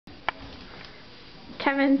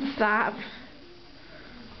Kevin, stop.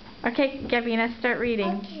 Okay, Gabina, start reading.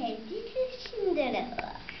 Okay, this is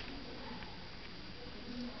Cinderella.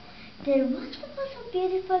 There once was a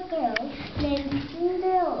beautiful girl named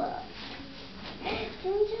Cinderella.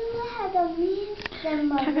 Cinderella had a mean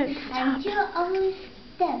stepmother and two ugly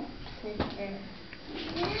stepsisters.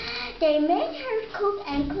 They made her cook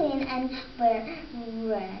and clean and wear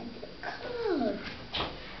red clothes.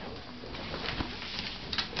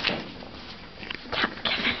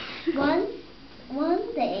 One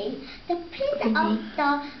day, the prince of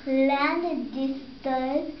the land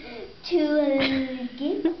decided to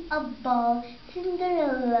give a ball.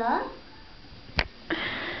 Cinderella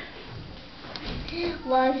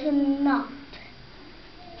was not.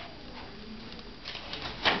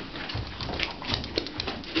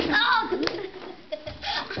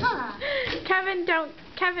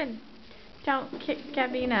 Kevin, don't kick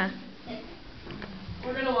Gabina.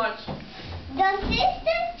 We're gonna watch. The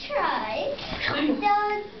sisters tried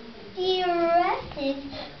the dresses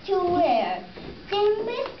to wear. They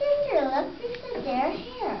made Cinderella fix their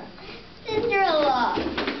hair. Cinderella,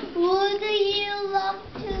 would you love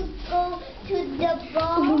to go to the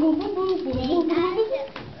ball? They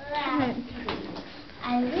asked loudly. I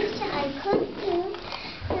wish I could too.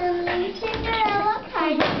 Cinderella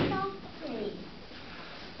cried softly.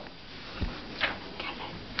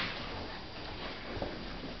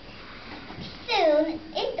 Soon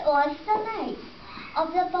it was the night of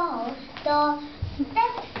the ball. The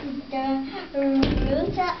stepsister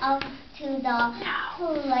rooted up to the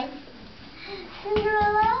place.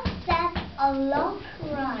 Cinderella sat alone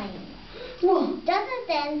crying. Just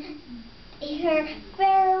then her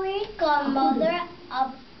fairy godmother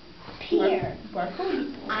appeared.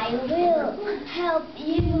 I will help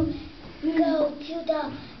you go to the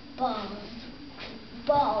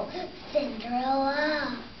ball,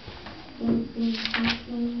 Cinderella.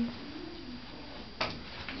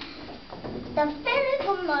 The fairy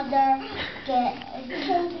godmother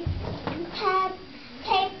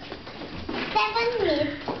takes 7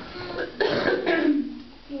 minutes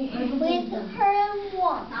with her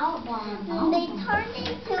wand. They turned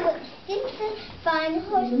into 6 fine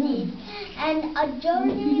horses and a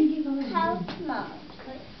jolly cosmos.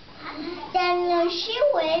 Then she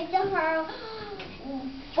waved her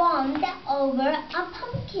wand over a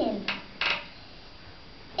pumpkin.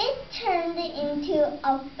 It turned into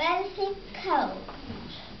a fancy coat.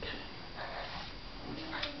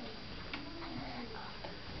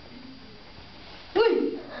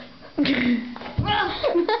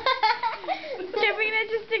 Gabina,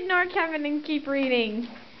 just ignore Kevin and keep reading.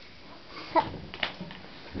 The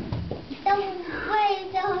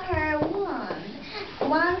waved her wand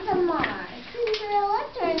once more. Cinderella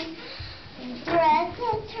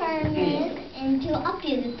turned it into a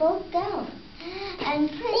beautiful gown and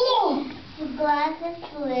pretty glass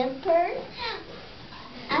slippers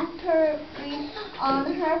appeared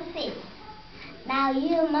on her feet. Now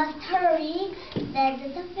you must hurry, said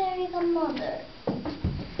the fairy godmother.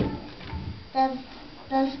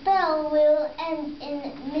 The spell will end in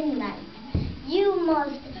midnight. You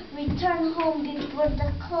must return home before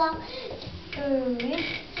the clock strikes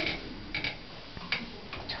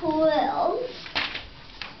 12.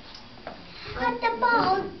 At the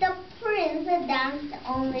ball, the prince danced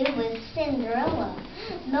only with Cinderella.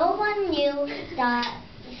 No one knew that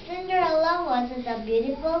Cinderella was the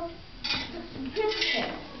beautiful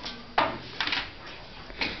princess.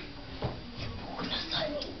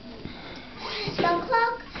 The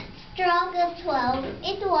clock struck 12.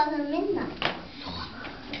 It was midnight.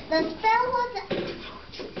 The spell was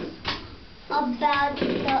about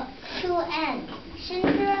to end.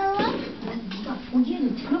 Cinderella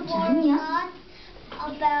forgot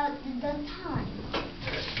about the time.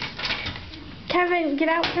 Kevin, get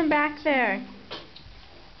out from back there.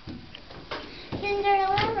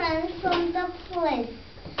 Cinderella ran from the place.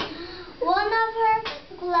 One of her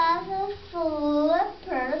glass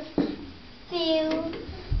slippers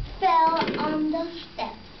fell on the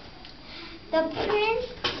steps. The prince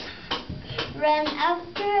ran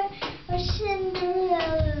after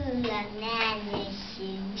Cinderella.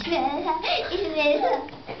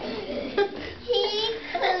 He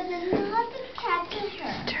could not catch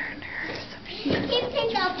her. He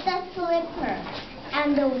picked up the slipper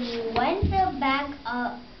and went back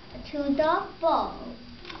to the ball.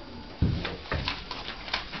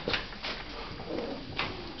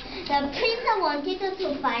 The prince wanted to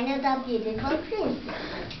find the beautiful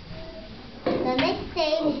princess. The next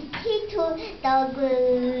day, he took the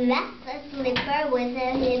glass slipper with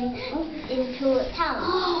him into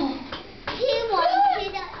town. He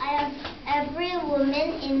wanted every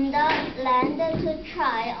woman in the land to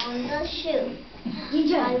try on the shoe.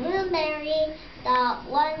 I will marry the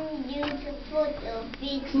one used for the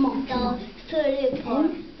feet the slipper.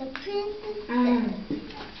 The princess said.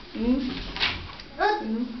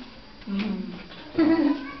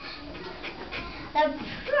 The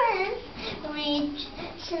prince reached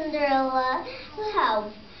Cinderella's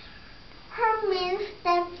house. Her mean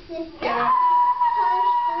stepsister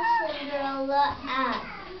pushed Cinderella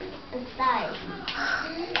aside.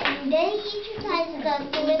 They each tied the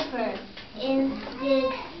slipper in the...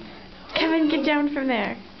 Kevin, get down from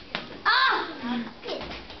there. Ah!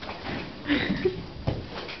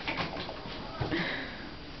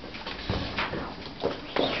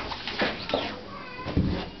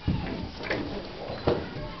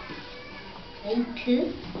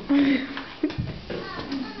 Two.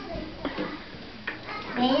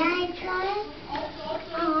 May I try?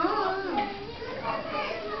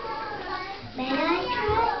 May I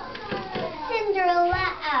try? Cinderella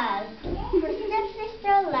asked. Her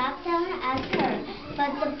stepsister laughed at her,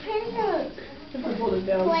 but the princess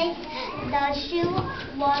placed the shoe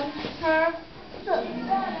on her foot.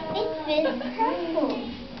 It fits her foot.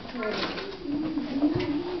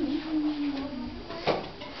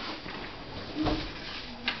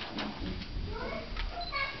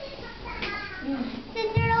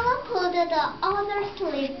 Cinderella pulled the other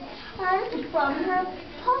slipper from her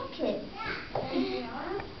pocket.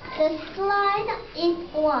 The slide is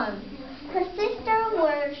one. Her sister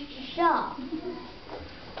was shocked.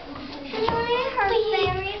 Suddenly her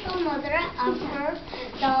fairy mother after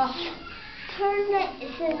the turned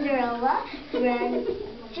Cinderella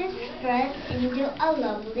just dressed into a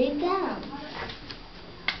lovely gown.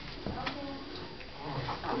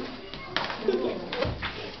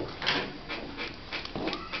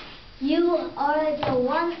 You are the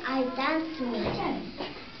one I dance with,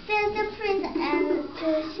 said the prince and to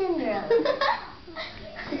Cinderella.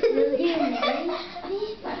 Will you marry me?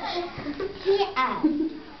 He asked.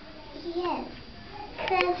 Yes,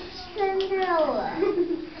 said Cinderella.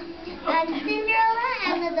 And Cinderella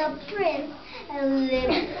and the prince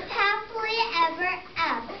lived happily ever